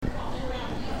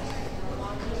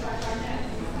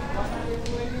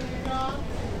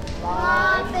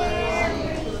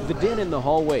The din in the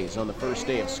hallways on the first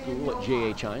day of school at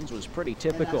JH Hines was pretty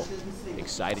typical.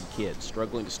 Excited kids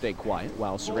struggling to stay quiet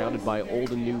while surrounded by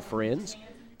old and new friends,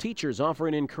 teachers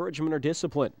offering encouragement or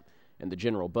discipline, and the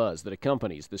general buzz that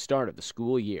accompanies the start of the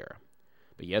school year.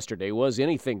 But yesterday was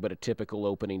anything but a typical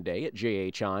opening day at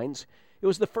JH Hines. It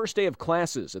was the first day of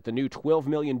classes at the new $12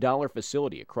 million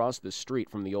facility across the street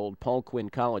from the old Paul Quinn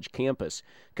College campus,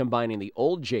 combining the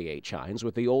old JH Hines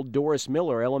with the old Doris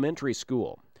Miller Elementary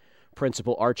School.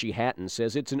 Principal Archie Hatton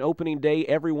says it's an opening day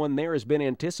everyone there has been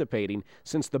anticipating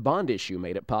since the bond issue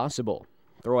made it possible.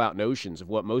 Throw out notions of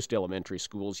what most elementary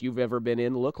schools you've ever been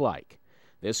in look like.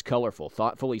 This colorful,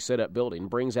 thoughtfully set up building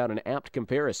brings out an apt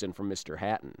comparison from Mr.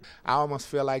 Hatton. I almost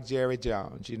feel like Jerry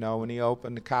Jones, when he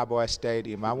opened the Cowboy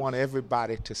Stadium. I want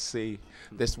everybody to see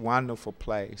this wonderful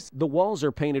place. The walls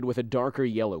are painted with a darker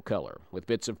yellow color, with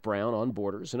bits of brown on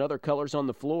borders and other colors on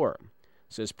the floor.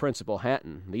 Says Principal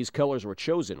Hatton, these colors were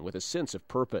chosen with a sense of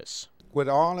purpose. With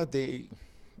all of the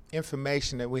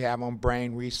information that we have on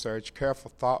brain research,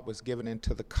 careful thought was given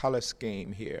into the color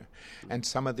scheme here. And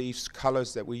some of these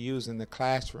colors that we use in the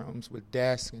classrooms with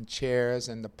desks and chairs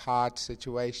and the pod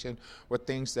situation were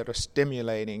things that are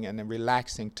stimulating and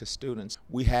relaxing to students.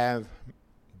 We have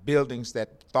buildings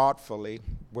that thoughtfully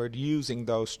were using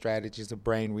those strategies of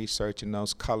brain research and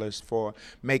those colors for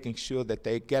making sure that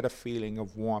they get a feeling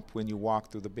of warmth when you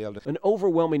walk through the building. An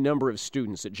overwhelming number of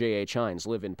students at JH Hines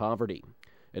live in poverty.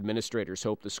 Administrators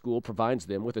hope the school provides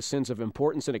them with a sense of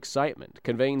importance and excitement,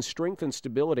 conveying strength and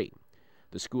stability.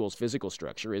 The school's physical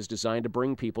structure is designed to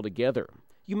bring people together.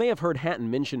 You may have heard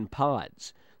Hatton mention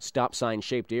pods, stop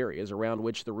sign-shaped areas around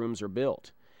which the rooms are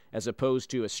built. As opposed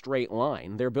to a straight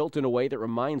line, they're built in a way that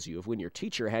reminds you of when your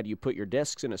teacher had you put your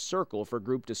desks in a circle for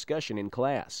group discussion in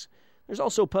class. There's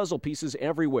also puzzle pieces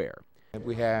everywhere.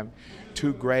 We have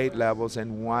 2 grade levels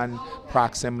and one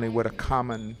proximity with a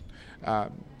common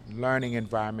learning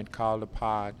environment called a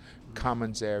pod,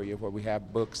 commons area where we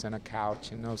have books and a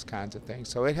couch and those kinds of things.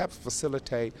 So it helps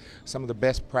facilitate some of the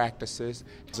best practices.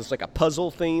 Is this like a puzzle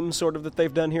theme sort of that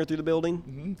they've done here through the building?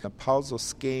 Mm-hmm. The puzzle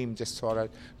scheme just sort of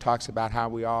talks about how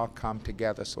we all come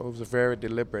together. So it was a very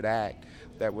deliberate act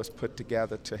that was put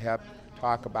together to help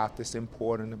talk about this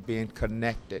importance of being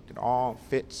connected. It all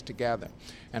fits together,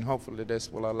 and hopefully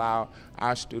this will allow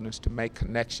our students to make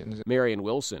connections. Marion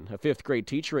Wilson, a 5th grade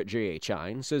teacher at JH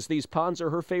Hines, says these pods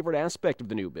are her favorite aspect of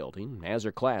the new building as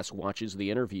her class watches the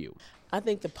interview. I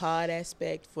think the pod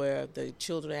aspect where the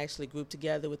children actually group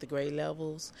together with the grade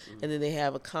levels, and then they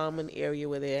have a common area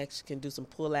where they actually can do some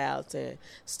pull-outs and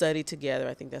study together.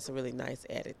 I think that's a really nice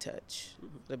added touch,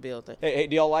 the building. Hey,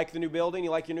 do y'all like the new building? You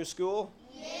like your new school?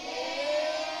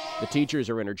 The teachers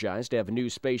are energized to have new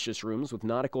spacious rooms with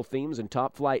nautical themes and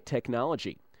top-flight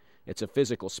technology. It's a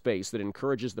physical space that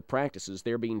encourages the practices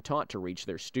they're being taught to reach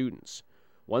their students.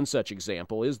 One such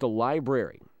example is the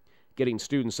library. Getting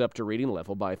students up to reading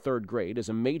level by 3rd grade is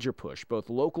a major push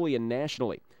both locally and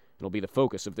nationally. It'll be the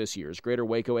focus of this year's Greater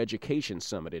Waco Education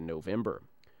Summit in November.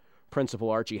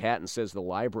 Principal Archie Hatton says the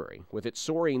library, with its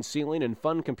soaring ceiling and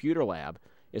fun computer lab,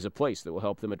 is a place that will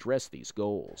help them address these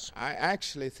goals. I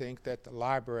actually think that the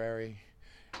library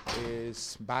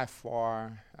is by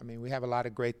far, we have a lot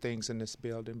of great things in this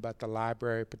building, but the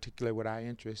library, particularly with our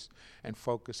interest and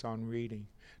focus on reading,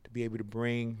 to be able to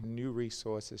bring new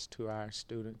resources to our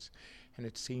students. And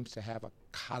it seems to have a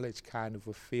college kind of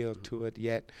a feel to it,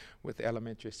 yet with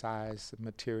elementary size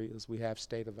materials. We have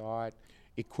state-of-the-art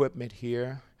equipment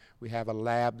here. We have a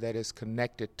lab that is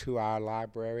connected to our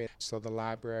library. So the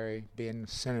library being the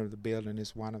center of the building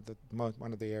is one of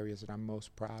the areas that I'm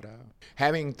most proud of.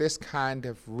 Having this kind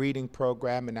of reading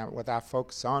program and with our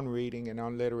focus on reading and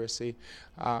on literacy,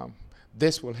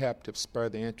 this will help to spur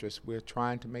the interest. We're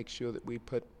trying to make sure that we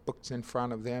put books in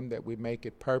front of them, that we make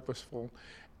it purposeful,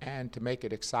 and to make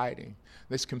it exciting.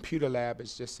 This computer lab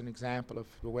is just an example of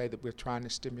the way that we're trying to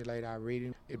stimulate our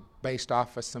reading. It's based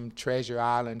off of some Treasure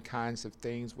Island kinds of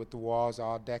things with the walls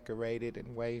all decorated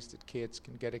in ways that kids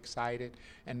can get excited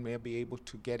and they'll be able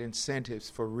to get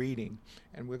incentives for reading.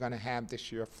 And we're going to have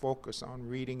this year focus on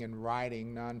reading and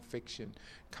writing nonfiction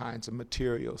kinds of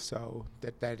materials, so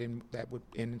that would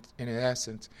in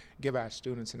essence give our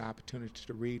students an opportunity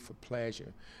to read for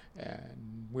pleasure.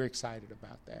 And we're excited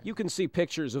about that. You can see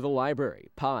pictures of the library,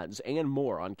 pods, and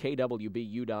more on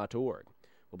KWBU.org.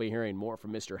 We'll be hearing more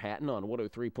from Mr. Hatton on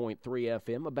 103.3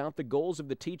 FM about the goals of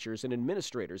the teachers and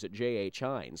administrators at JH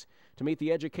Hines to meet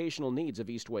the educational needs of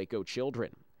East Waco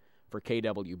children. For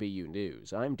KWBU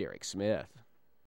News, I'm Derek Smith.